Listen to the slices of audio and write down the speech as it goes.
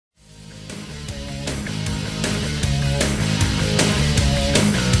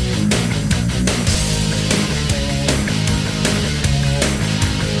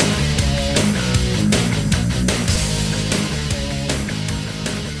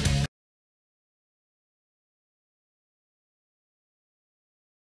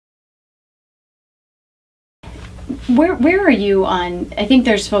Where are you on, I think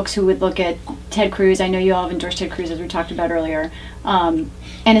there's folks who would look at Ted Cruz, I know you all have endorsed Ted Cruz as we talked about earlier, and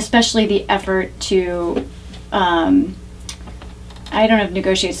especially the effort to, I don't know if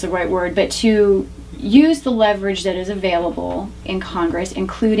negotiate is the right word, but to use the leverage that is available in Congress,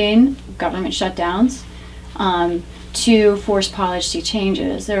 including government shutdowns, to force policy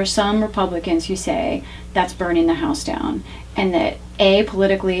changes. There are some Republicans who say that's burning the House down, and that A,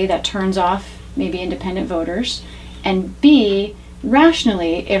 politically, that turns off maybe independent voters, and B,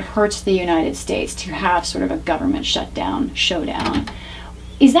 rationally, it hurts the United States to have sort of a government shutdown showdown.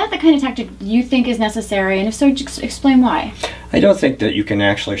 Is that the kind of tactic you think is necessary? And if so, just explain why. I don't think that you can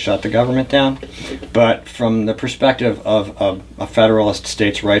actually shut the government down, but from the perspective of a federalist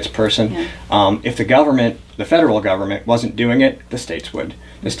states' rights person, if the government, the federal government, wasn't doing it, the states would.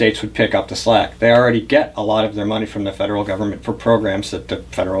 The states would pick up the slack. They already get a lot of their money from the federal government for programs that the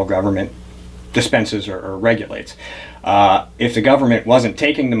federal government dispenses or regulates. If the government wasn't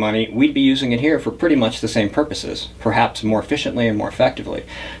taking the money, we'd be using it here for pretty much the same purposes, perhaps more efficiently and more effectively.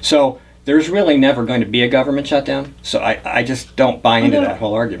 So there's really never going to be a government shutdown, so I just don't buy into that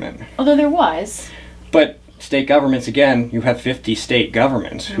whole argument. Although there was. But state governments, again, you have 50 state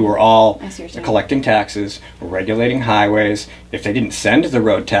governments who are all collecting taxes, regulating highways. If they didn't send the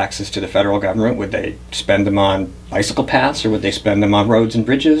road taxes to the federal government, would they spend them on bicycle paths, or would they spend them on roads and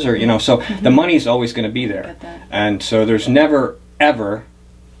bridges? Or, you know, so the money's always going to be there. And so there's never, ever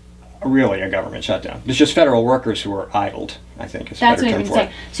really a government shutdown. There's just federal workers who are idled, I think is a better term for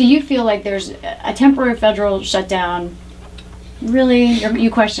it. So you feel like there's a temporary federal shutdown. Really, you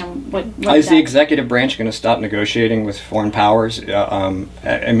question what is the executive branch going to stop negotiating with foreign powers?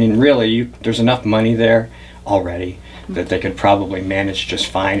 I mean, really, there's enough money there already that they could probably manage just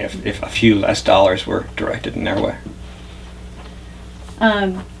fine if a few less dollars were directed in their way.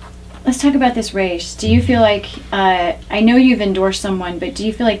 Let's talk about this race. Do you feel like, I know you've endorsed someone, but do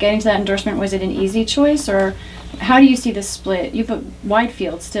you feel like getting to that endorsement, was it an easy choice, or how do you see the split? You have a wide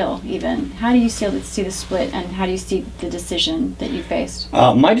field still, even. How do you see the split, and how do you see the decision that you faced?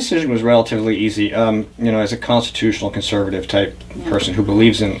 My decision was relatively easy. You know, as a constitutional conservative type person who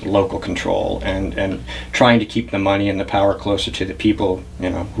believes in local control and trying to keep the money and the power closer to the people,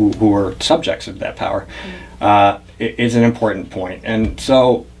 you know, who are subjects of that power, is an important point. And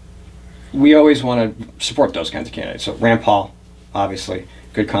so we always want to support those kinds of candidates. So Rand Paul, obviously,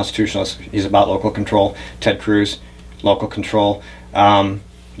 good constitutionalist. He's about local control. Ted Cruz, local control. Ben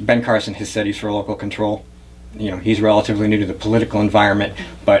Carson has said he's for local control. You know, he's relatively new to the political environment,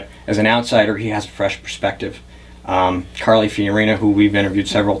 but as an outsider, he has a fresh perspective. Carly Fiorina, who we've interviewed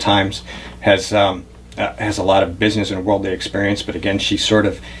several times, has a lot of business and worldly experience, but again, she sort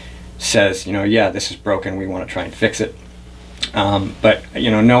of says, you know, yeah, this is broken, we want to try and fix it. But you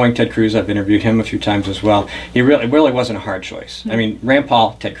know, knowing Ted Cruz, I've interviewed him a few times as well. It really wasn't a hard choice. I mean, Rand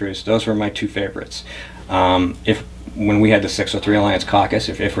Paul, Ted Cruz, those were my two favorites. When we had the 603 Alliance caucus,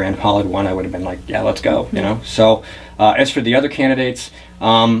 if Rand Paul had won, I would have been like, yeah, let's go. You know. So as for the other candidates,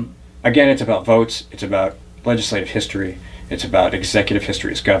 again, it's about votes. It's about legislative history. It's about executive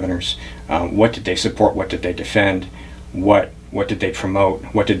history as governors. What did they support? What did they defend? What did they promote?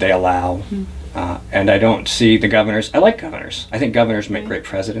 What did they allow? And I don't see the governors. I like governors. I think governors make great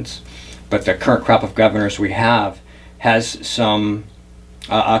presidents, but the current crop of governors we have has some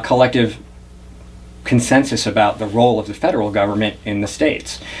a collective consensus about the role of the federal government in the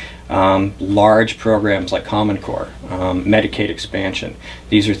states. Large programs like Common Core, Medicaid expansion,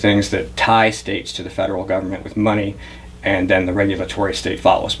 these are things that tie states to the federal government with money, and then the regulatory state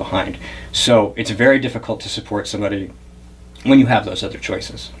follows behind. So it's very difficult to support somebody when you have those other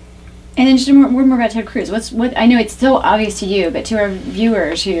choices. And then just more about Ted Cruz. What I know it's so obvious to you, but to our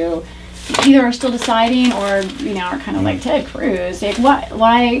viewers who either are still deciding or are kind of like Ted Cruz, like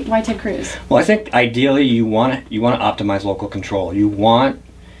why Ted Cruz? Well, I think ideally you want to optimize local control. You want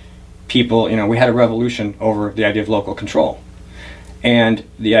people. We had a revolution over the idea of local control, and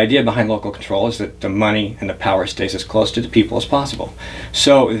the idea behind local control is that the money and the power stays as close to the people as possible.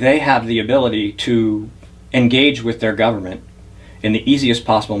 So they have the ability to engage with their government in the easiest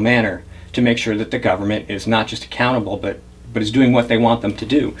possible manner to make sure that the government is not just accountable, but is doing what they want them to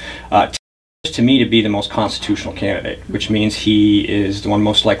do. To me, to be the most constitutional candidate, which means he is the one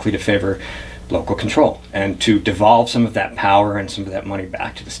most likely to favor local control and to devolve some of that power and some of that money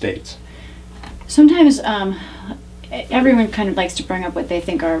back to the states. Sometimes everyone kind of likes to bring up what they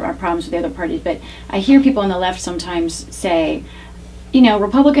think are problems with the other parties, but I hear people on the left sometimes say,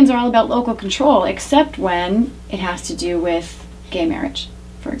 Republicans are all about local control, except when it has to do with gay marriage,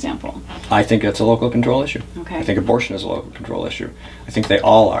 for example. I think that's a local control issue. Okay. I think abortion is a local control issue. I think they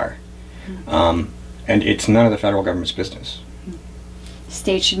all are. and it's none of the federal government's business.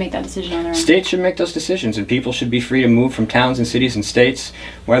 States should make that decision on their own. States should make those decisions, and people should be free to move from towns and cities and states,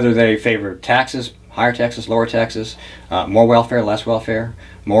 whether they favor taxes, higher taxes, lower taxes, more welfare, less welfare,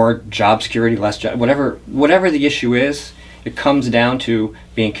 more job security, less job, whatever the issue is. It comes down to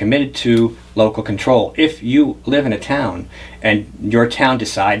being committed to local control. If you live in a town and your town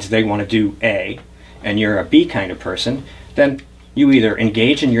decides they want to do A, and you're a B kind of person, then you either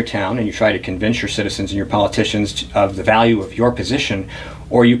engage in your town and you try to convince your citizens and your politicians of the value of your position,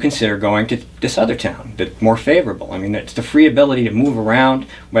 or you consider going to this other town that's more favorable. I mean, it's the free ability to move around,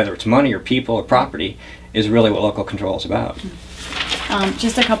 whether it's money or people or property, is really what local control is about.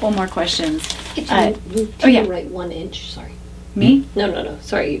 Just a couple more questions. Could you move to your right 1 inch? Sorry. Me? No.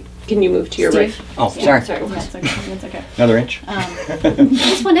 Sorry. Can you move to your Steve? right? Oh, Yeah, sorry. That's okay. That's okay. Another inch? I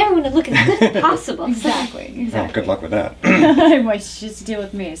just want everyone to look as good as possible. Exactly. Oh, good luck with that. Well, just deal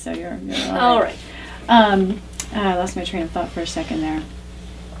with me, so you're All right. I lost my train of thought for a second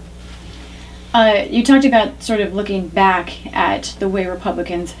there. You talked about sort of looking back at the way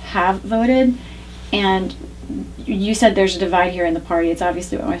Republicans have voted, and you said there's a divide here in the party. It's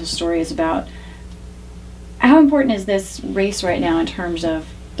obviously what my story is about. How important is this race right now in terms of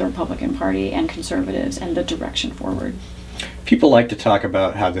the Republican Party and conservatives and the direction forward? People like to talk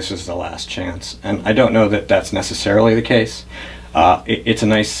about how this is the last chance, and I don't know that that's necessarily the case. It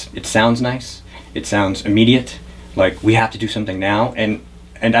sounds nice, it sounds immediate, like we have to do something now, and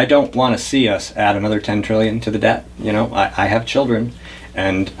I don't want to see us add another 10 trillion to the debt. You know, I have children,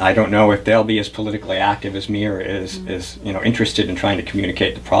 and I don't know if they'll be as politically active as me or as interested in trying to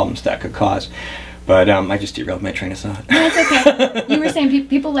communicate the problems that could cause. But I just derailed my train of thought. No, it's okay. You were saying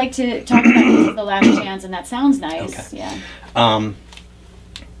people like to talk about this as the last chance, and that sounds nice. Okay. Yeah.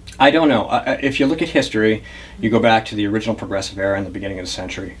 I don't know. If you look at history, you go back to the original progressive era in the beginning of the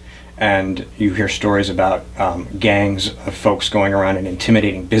century, and you hear stories about gangs of folks going around and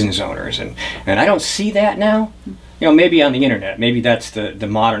intimidating business owners, and I don't see that now. You know, maybe on the internet, maybe that's the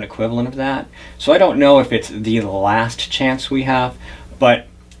modern equivalent of that. So I don't know if it's the last chance we have, but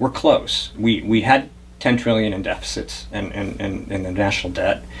we're close. We had 10 trillion in deficits and in the national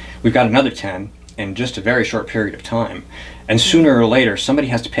debt. We've got another 10 in just a very short period of time. And sooner or later, somebody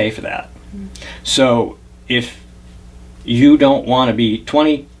has to pay for that. So if you don't want to be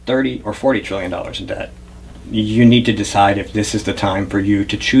 20, 30, or $40 trillion in debt, you need to decide if this is the time for you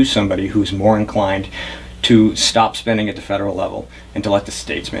to choose somebody who's more inclined to stop spending at the federal level and to let the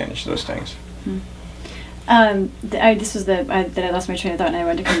states manage those things. This was that I lost my train of thought and I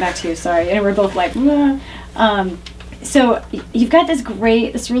wanted to come back to you. Sorry, and we're both like, so you've got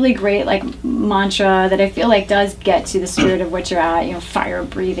this really great like mantra that I feel like does get to the spirit of what you're at. You know, fire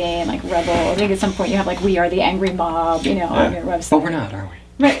breathing, like rebel. I think at some point you have like, we are the angry mob. You know, on your website. But we're not, are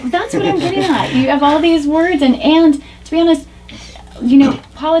we? Right. That's what I'm getting at. You have all these words, and to be honest, you know,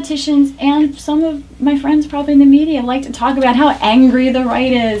 politicians and some of my friends probably in the media like to talk about how angry the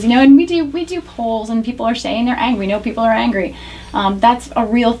right is, you know, and we do polls and people are saying they're angry. We know people are angry. That's a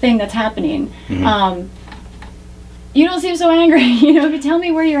real thing that's happening. Mm-hmm. You don't seem so angry, you know, if you tell me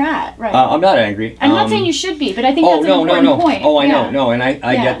where you're at. Right. I'm not angry. I'm not saying you should be, but I think that's an important point. Oh, I know, and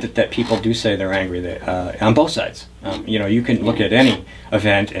I get that people do say they're angry on both sides. You know, you can look at any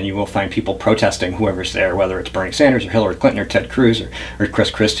event and you will find people protesting whoever's there, whether it's Bernie Sanders or Hillary Clinton or Ted Cruz or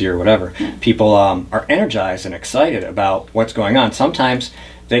Chris Christie or whatever. People are energized and excited about what's going on. Sometimes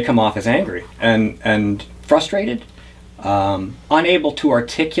they come off as angry and frustrated, unable to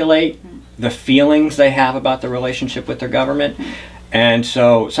articulate the feelings they have about the relationship with their government, and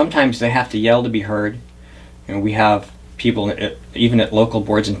so sometimes they have to yell to be heard. You know, we have people even at local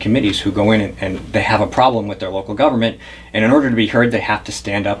boards and committees who go in and they have a problem with their local government, and in order to be heard they have to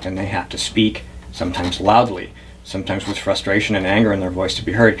stand up and they have to speak, sometimes loudly, sometimes with frustration and anger in their voice to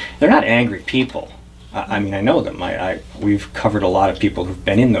be heard. They're not angry people. I mean, I know them. We've covered a lot of people who've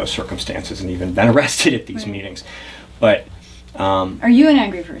been in those circumstances and even been arrested at these meetings, but are you an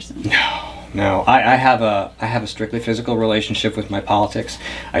angry person? No. I have a strictly physical relationship with my politics.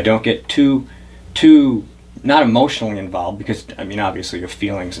 I don't get too not emotionally involved because, I mean, obviously you have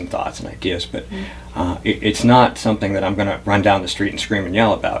feelings and thoughts and ideas, but it's not something that I'm going to run down the street and scream and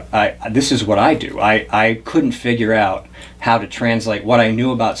yell about. This is what I do. I couldn't figure out how to translate what I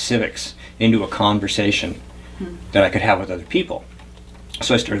knew about civics into a conversation that I could have with other people.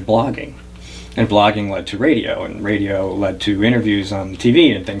 So I started blogging. And blogging led to radio, and radio led to interviews on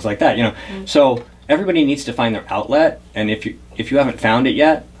TV and things like that. You know, so everybody needs to find their outlet. And if you haven't found it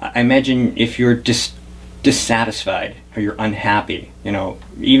yet, I imagine if you're dissatisfied or you're unhappy, you know,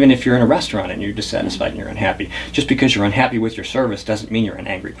 even if you're in a restaurant and you're dissatisfied and you're unhappy, just because you're unhappy with your service doesn't mean you're an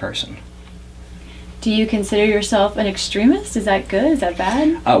angry person. Do you consider yourself an extremist? Is that good? Is that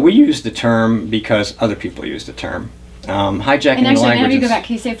bad? We use the term because other people use the term. Hijacking And the actually, language. whenever you go back,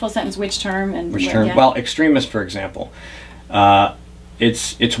 can you say full sentence which term and Which what- term? yeah. Well, extremist, for example.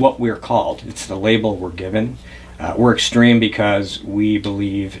 It's what we're called. It's the label we're given. We're extreme because we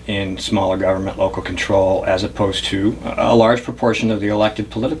believe in smaller government, local control, as opposed to a large proportion of the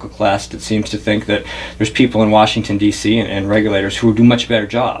elected political class that seems to think that there's people in Washington, D.C. and regulators who do a much better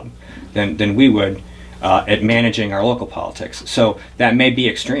job than we would at managing our local politics. So that may be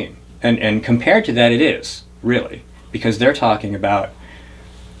extreme. And compared to that, it is, really. Because they're talking about,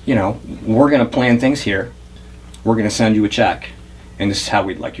 you know, we're going to plan things here. We're going to send you a check. And this is how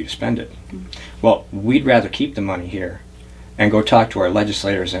we'd like you to spend it. Well, we'd rather keep the money here and go talk to our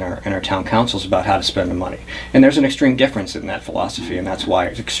legislators and our town councils about how to spend the money. And there's an extreme difference in that philosophy, and that's why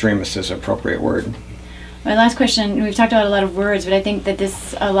extremist is an appropriate word. My last question, we've talked about a lot of words, but I think that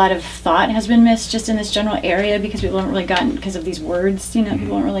a lot of thought has been missed just in this general area because people haven't really gotten, because of these words, you know, people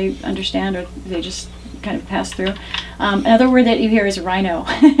don't really understand, or they just kind of pass through. Another word that you hear is rhino.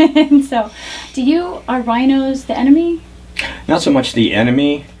 And so, are rhinos the enemy? Not so much the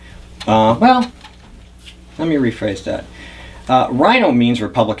enemy. Well, let me rephrase that. Rhino means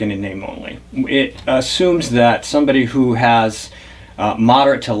Republican in name only. It assumes that somebody who has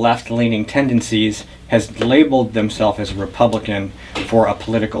moderate to left-leaning tendencies has labeled themselves as a Republican for a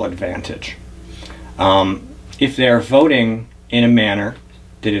political advantage. If they're voting in a manner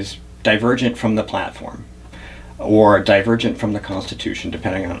that is divergent from the platform, or divergent from the Constitution,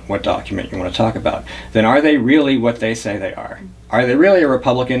 depending on what document you want to talk about, then are they really what they say they are? Are they really a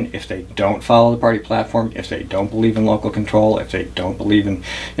Republican if they don't follow the party platform, if they don't believe in local control, if they don't believe in,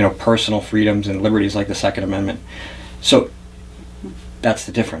 you know, personal freedoms and liberties like the Second Amendment? So that's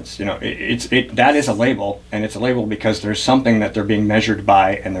the difference. You know, that is a label, and it's a label because there's something that they're being measured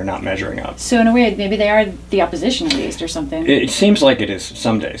by and they're not measuring up. So in a way, maybe they are the opposition at least, or something. It seems like it is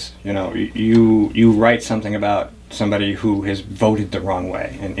some days. You know, you write something about somebody who has voted the wrong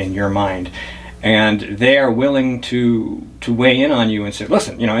way in your mind, and they are willing to weigh in on you and say,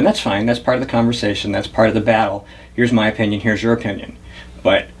 listen, you know, and that's fine. That's part of the conversation. That's part of the battle. Here's my opinion. Here's your opinion.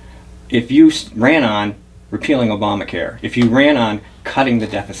 But if you ran on repealing Obamacare, if you ran on cutting the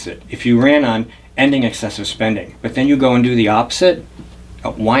deficit, if you ran on ending excessive spending, but then you go and do the opposite,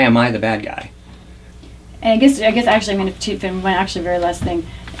 why am I the bad guy? And I guess actually, I'm going to cheat in one actually very last thing.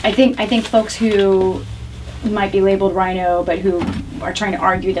 I think folks who might be labeled rhino, but who are trying to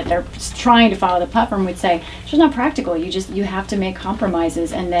argue that they're trying to follow the platform would say it's just not practical. You have to make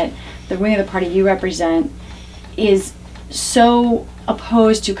compromises, and that the wing of the party you represent is so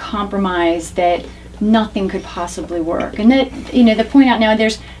opposed to compromise that nothing could possibly work. And that, you know, the point out now,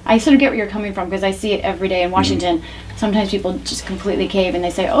 I sort of get where you're coming from, because I see it every day in Washington. Mm-hmm. Sometimes people just completely cave and they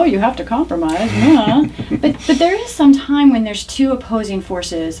say, oh, you have to compromise. Yeah. but there is some time when there's two opposing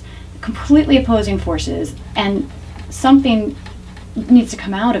forces, completely opposing forces, and something needs to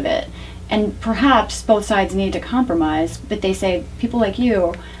come out of it. And perhaps both sides need to compromise, but they say people like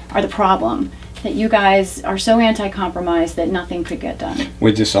you are the problem. That you guys are so anti-compromise that nothing could get done.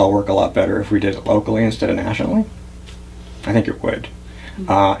 Would this all work a lot better if we did it locally instead of nationally? I think it would.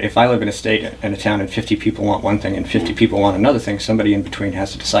 Mm-hmm. If I live in a state and a town and 50 people want one thing and 50 people want another thing, somebody in between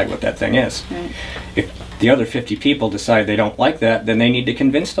has to decide what that thing is. Right. If the other 50 people decide they don't like that, then they need to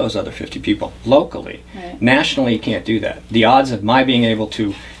convince those other 50 people locally. Right. Nationally, you can't do that. The odds of my being able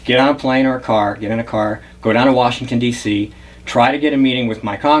to get on a plane or get in a car, go down to Washington, D.C., try to get a meeting with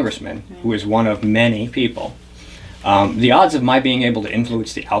my congressman, who is one of many people, the odds of my being able to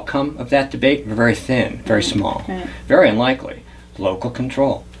influence the outcome of that debate are very thin, very small, very unlikely. Local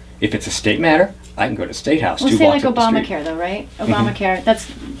control. If it's a state matter, I can go to the State House. Well, say like Obamacare, though, right? Obamacare,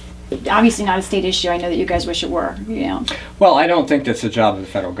 that's obviously not a state issue. I know that you guys wish it were. You know. Well, I don't think that's the job of the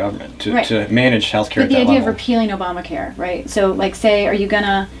federal government to manage health care. But the idea of repealing Obamacare, right? So, like, say, are you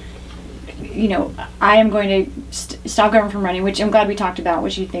gonna, you know, I am going to stop government from running, which I'm glad we talked about,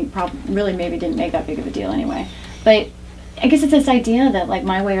 which you think really maybe didn't make that big of a deal anyway. But I guess it's this idea that, like,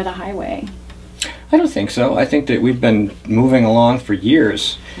 my way or the highway. I don't think so. I think that we've been moving along for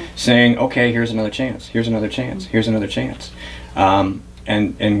years saying, okay, here's another chance, here's another chance, here's another chance. And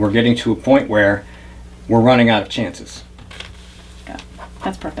we're getting to a point where we're running out of chances. Yeah,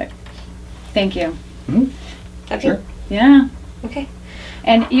 that's perfect. Thank you. Mm-hmm. Okay. Sure. Yeah. Okay.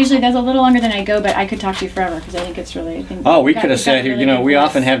 And usually that's a little longer than I go, but I could talk to you forever because I think it's really. We could have said here, really, you know, we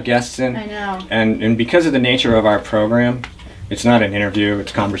often have guests in. I know. And because of the nature of our program, it's not an interview,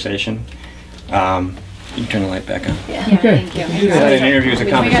 it's conversation. You can turn the light back on. Yeah, Okay. thank you. An interview is a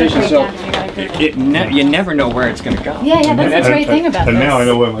We gotta conversation, break so down, we gotta break down. you never know where it's going to go. Yeah, that's the great thing about And this. now I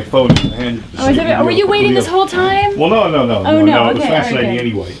know where my phone is. I handed it to Oh, is Steve. it, were you waiting this whole time? Well, no. Oh, no, It was okay, fascinating okay.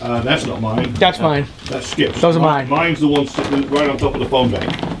 anyway. That's not mine. That's mine. That's Skip's. Those are mine. Mine's the one sitting right on top of the phone bank.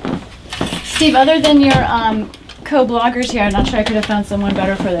 Steve, other than your co-bloggers here, I'm not sure I could have found someone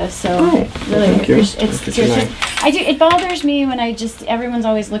better for this. So really, thank you. it's Look at your just, it bothers me when everyone's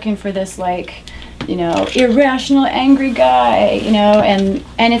always looking for this irrational, angry guy,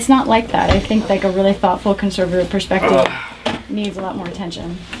 and it's not like that. I think like a really thoughtful, conservative perspective needs a lot more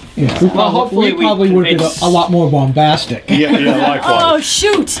attention. Yeah, hopefully we probably would have been a lot more bombastic. Yeah, likewise. Oh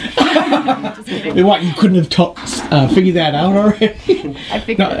shoot! What, you couldn't have figured that out already? I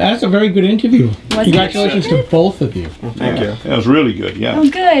figured. No, that's a very good interview. Was Congratulations it? to both of you. Thank you. That was really good, yeah. Oh,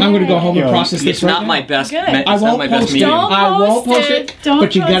 good. I'm going to go home and Yeah. process this It's right not now. my best. Good. It's I not won't my best post it. medium. Don't I won't post post it. it. Don't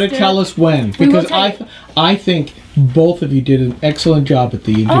But you got to post it. tell us when, We will because tell I think both of you did an excellent job at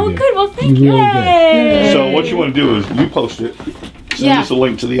the interview. Oh, good. Well, thank You you. really did. So what you want to do is you post it, send Yeah. us a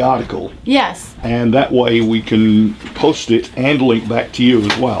link to the article, Yes, and that way we can post it and link back to you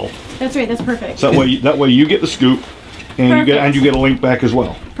as well. that's right. That's perfect. So that way you get the scoop, and Perfect. you get a link back as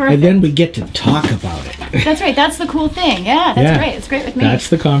well. Perfect. And then we get to talk about it. That's right. That's the cool thing. Yeah, that's Yeah. great. It's great with me. That's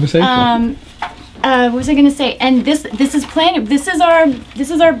the conversation. What was I going to say? And this is planned. This is our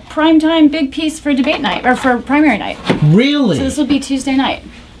primetime big piece for debate night or for primary night. Really? So this will be Tuesday night.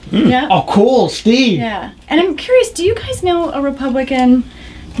 Yeah. Oh, cool, Steve. Yeah. And I'm curious. Do you guys know a Republican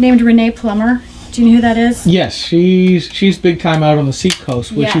named Renee Plummer? Do you know who that is? Yes, she's big time out on the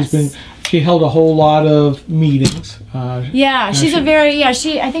Seacoast, where Yes. she held a whole lot of meetings. Yeah. She's a very I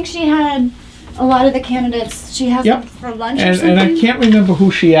think she had a lot of the candidates. She has Yep. them for lunch or And something. I can't remember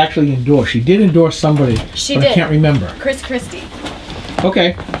who she actually endorsed. She did endorse somebody, She but did. I can't remember. Chris Christie.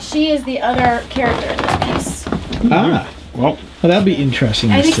 Okay. She is the other character in this piece. Ah, Well, well, that'll be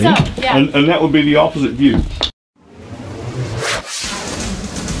interesting I to think see. so. Yeah. and that would be the opposite view.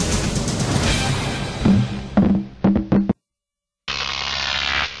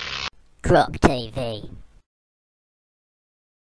 GrokTV.